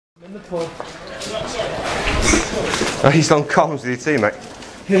In the pub. Oh, he's on comms with your teammate.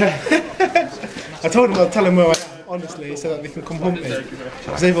 Yeah. I told him I'd tell him where I am, honestly, so that they can come hunt me.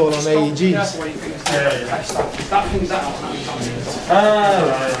 Because they've all on AEGs. Yeah.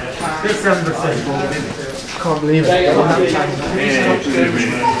 Can't believe it.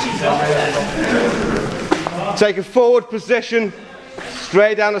 Take a forward position,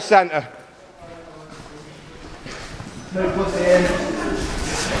 straight down the centre. No pussy in.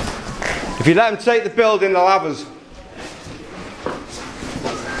 If you let them take the building, they'll have us.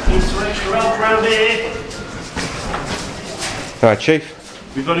 Around here. Alright, Chief.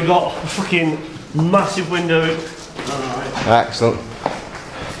 We've only got a fucking massive window. Excellent.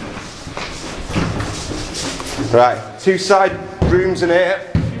 Right, 2 side rooms in here.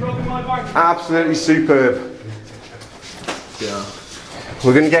 Absolutely superb. Yeah.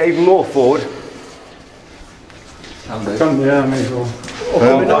 We're going to get even more forward. Yeah, may as well.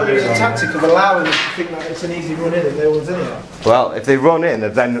 We're not using the tactic of allowing them to think that it's an easy run in and no one's in it. Well, if they run in,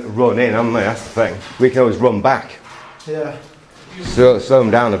 they've then run in, haven't they? That's the thing. We can always run back. Yeah. Slow them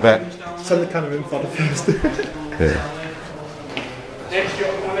down a bit. Send the cannon in for the first. Yeah.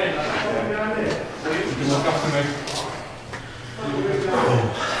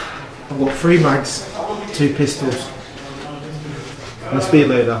 I've got 3 mags, 2 pistols, and a speed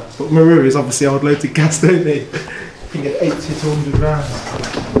loader. But Maru is obviously old loaded gas, don't they? You can get 80 to 100 rounds.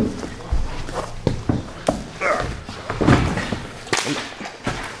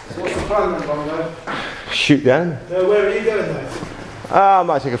 So what's the plan then, Bongo? Shoot down. No, where are you going though? I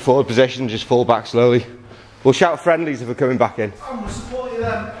might take a forward position, just fall back slowly. We'll shout friendlies if we're coming back in. I'm going to support you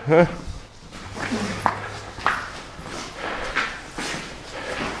then. Huh?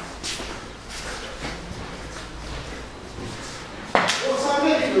 What's that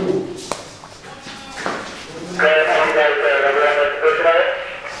mean?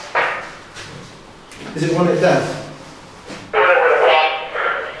 Is it one at death?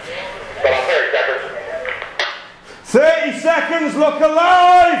 30 seconds, look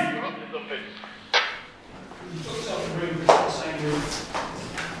alive!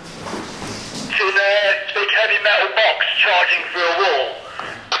 To the big heavy metal box charging through a wall.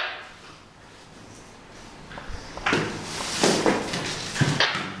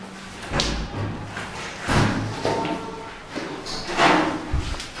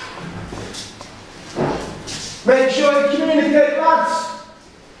 Make sure you communicate, lads!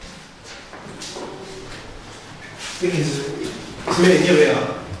 Thing is, it's me and you here.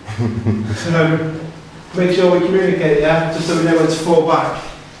 So, make sure we communicate, yeah? Just so we know where to fall back.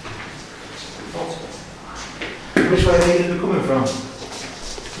 Which way are they going to be coming from?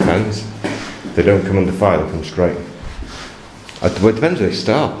 Depends. If they don't come under fire, they'll come straight. Well, it depends where they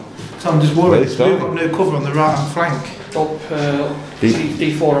start. So I'm just Where worried, they we've start? got no cover on the right hand flank. Up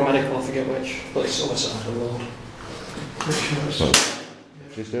D4 or medical, I forget which, but it's other side of the world. Well,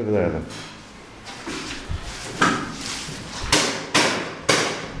 just over there then.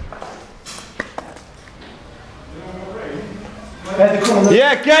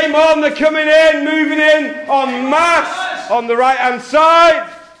 Yeah, game on, they're coming in, moving in, en masse, on the right hand side.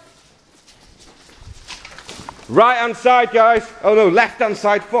 Right hand side, guys. Oh no, left hand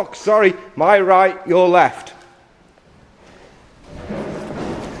side, fuck, sorry. My right, your left.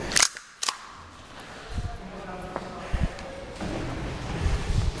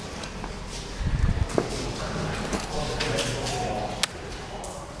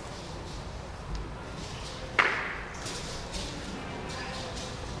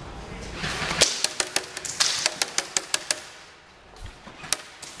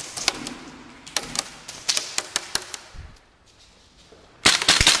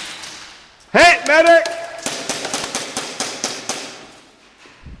 Hit, medic!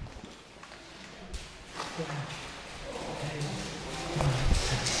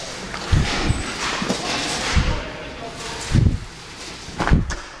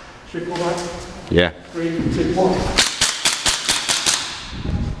 Should we go back? Yeah. 3, 2, 1.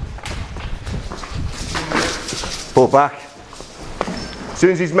 Fall back. As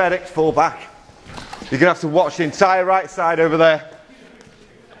soon as he's medic, fall back. You're going to have to watch the entire right side over there.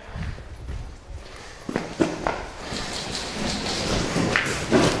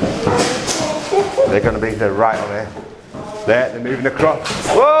 They're going to be right on here. There, they're moving across.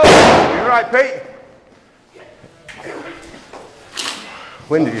 Whoa! You're right, Pete.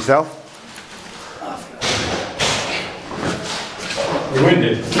 Winded yourself. You're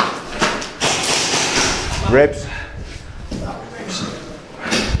winded. Ribs.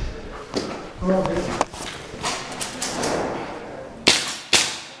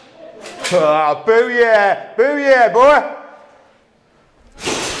 Oh, booyah! Booyah, boy!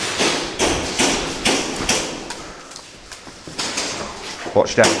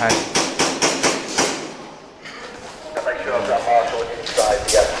 Watch down head. Make sure I've got Marshall inside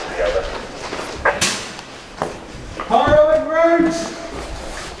the end together. Harrowing roads!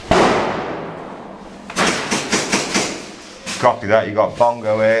 Copy that, you got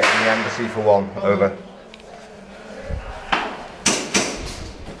Bongo here and the embassy for 1, over.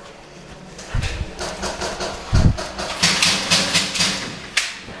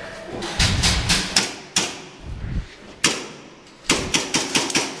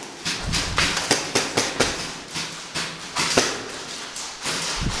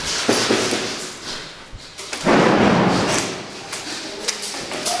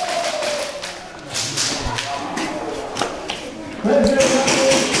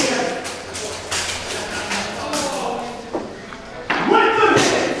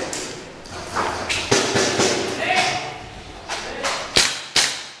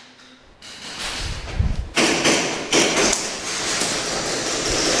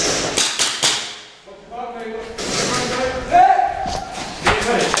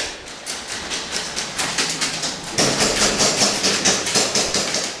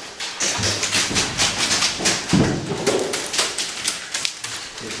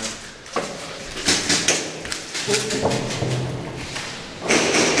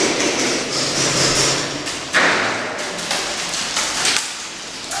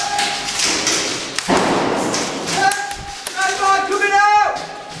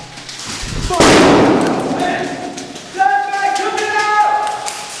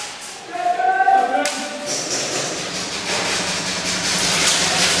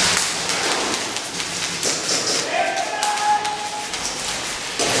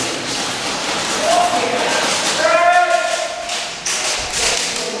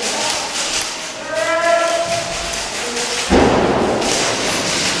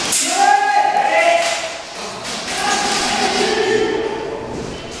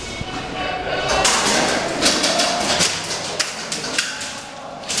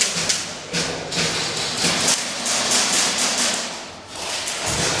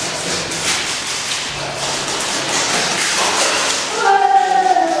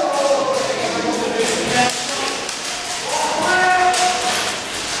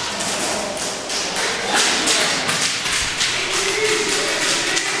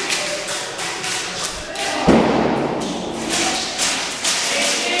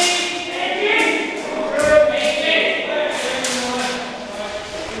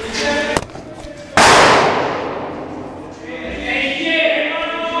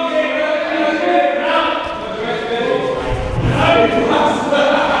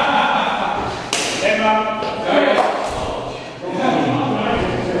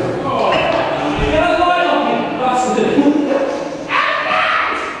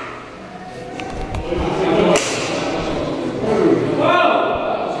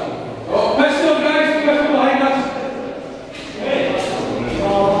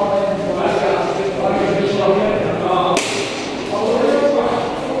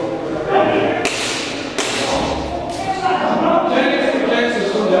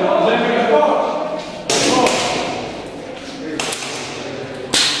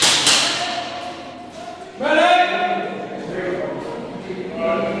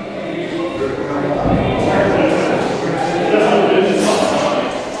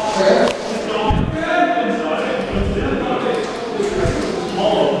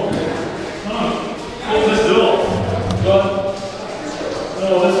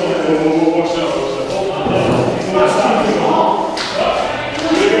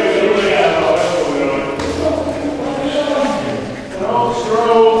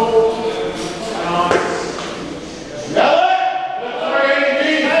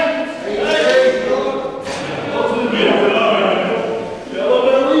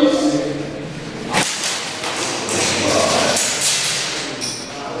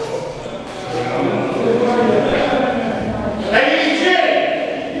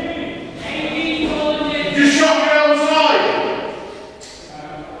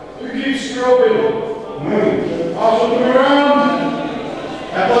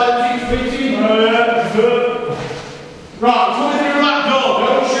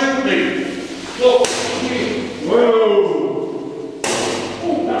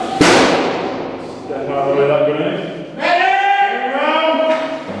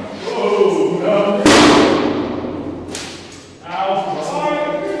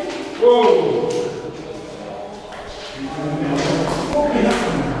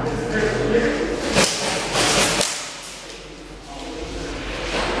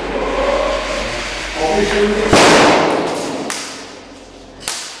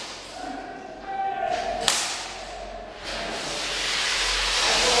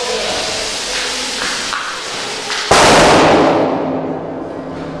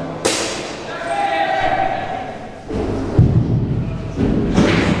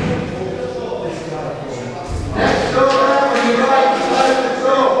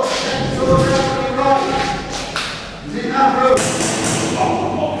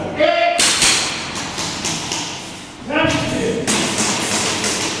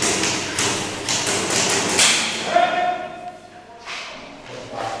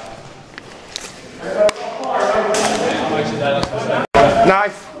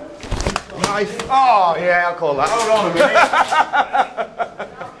 call that. Hold on a minute.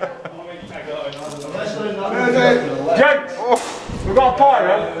 Gents, we've got a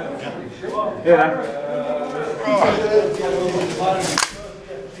pyro. Here then.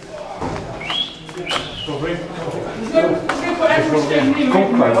 Come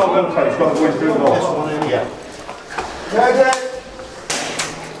close. It's got the wind through the door. Yeah.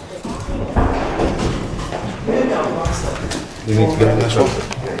 You need to get in this one.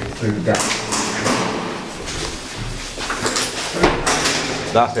 Through the gap.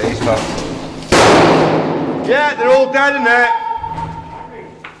 That's it, he's fast. Yeah, they're all dead in there.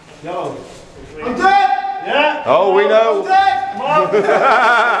 Yo. I'm dead! Yeah! Oh, we know. I'm dead!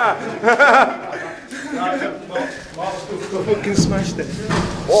 I fucking smashed it.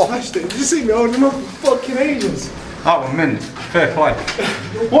 Smashed it. Did you see me holding him up for fucking ages? That one mint. Fair play.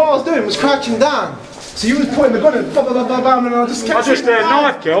 What I was doing was crouching down. So you was pointing the gun and bam, bam, bam, bam, and I just kept I just did a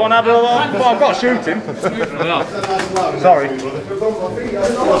knife kill and had a well, I've got to shoot him. Sorry.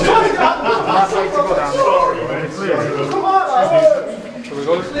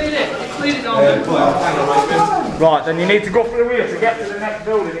 Right, then you need to go through here to get to the next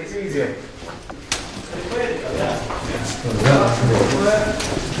building, it's easier.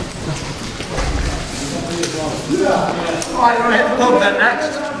 Right, we're hit the pub then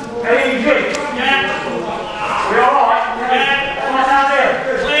next. AEG? Yeah. We alright? Yeah. Right down here?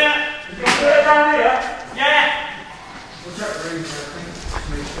 Clear. You got clear down here? Yeah. We'll check the room for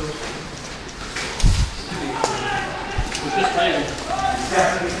Just clear.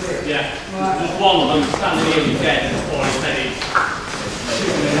 Yeah. There's one of them standing here with dead before he's ready.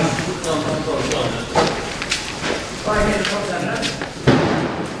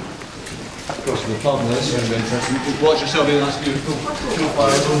 Of course, the problem is, it's going to be interesting. Watch yourself in, that's beautiful.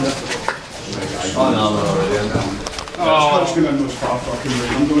 I know, we're already in now. Oh, it's going to end up fucking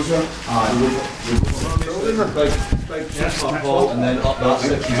windows, yeah. Big platform, and then up that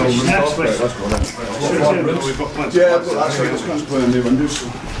section over the top. Let's go then. Yeah, but that's right, it's going to play in the windows.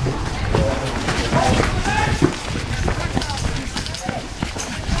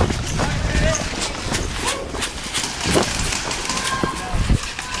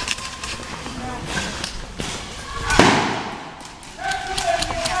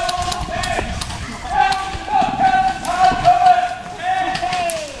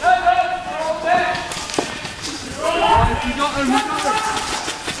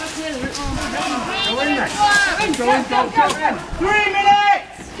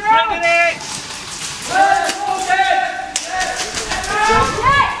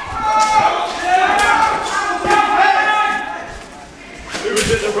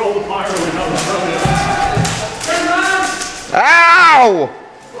 Ow!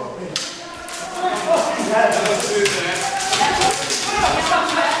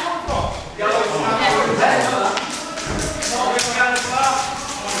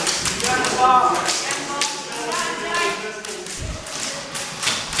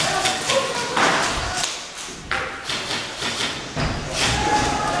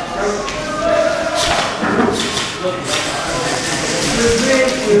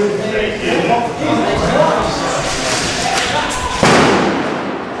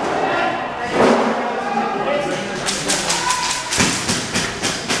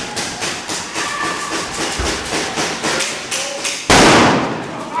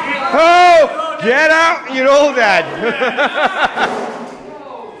 Oh, get out, you're all dead.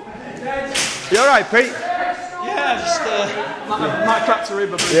 You alright, Pete? Yeah, just might crack to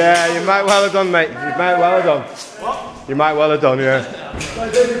rib a bit. Yeah, you might well have done, mate. You might well have done. What? You might well have done, yeah.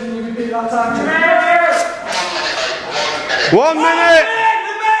 1 minute!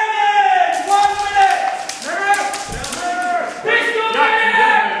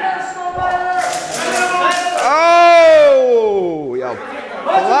 Oh, you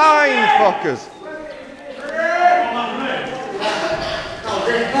blind fuckers.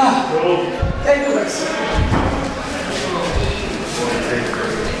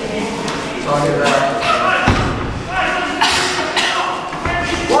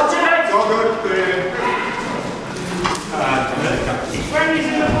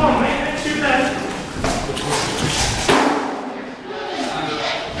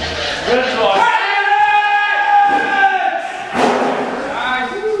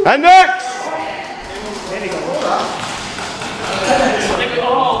 And next!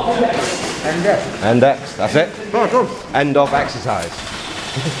 Index, that's it. End of exercise.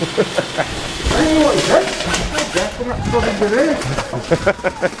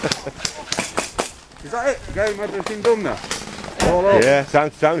 Is that it? Game, everything done now? All over? Yeah, time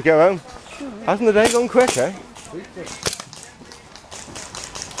to go home. Hasn't the day gone quick, eh?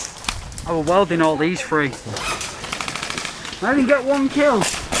 I was welding all these three. I didn't get one kill.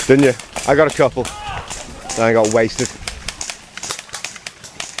 Didn't you? I got a couple. And I got wasted.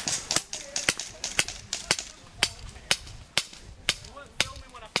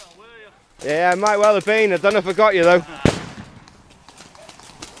 Yeah, I might well have been. I don't know if I got you though.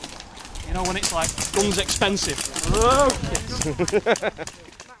 You know when it's like, guns expensive.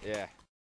 Yeah.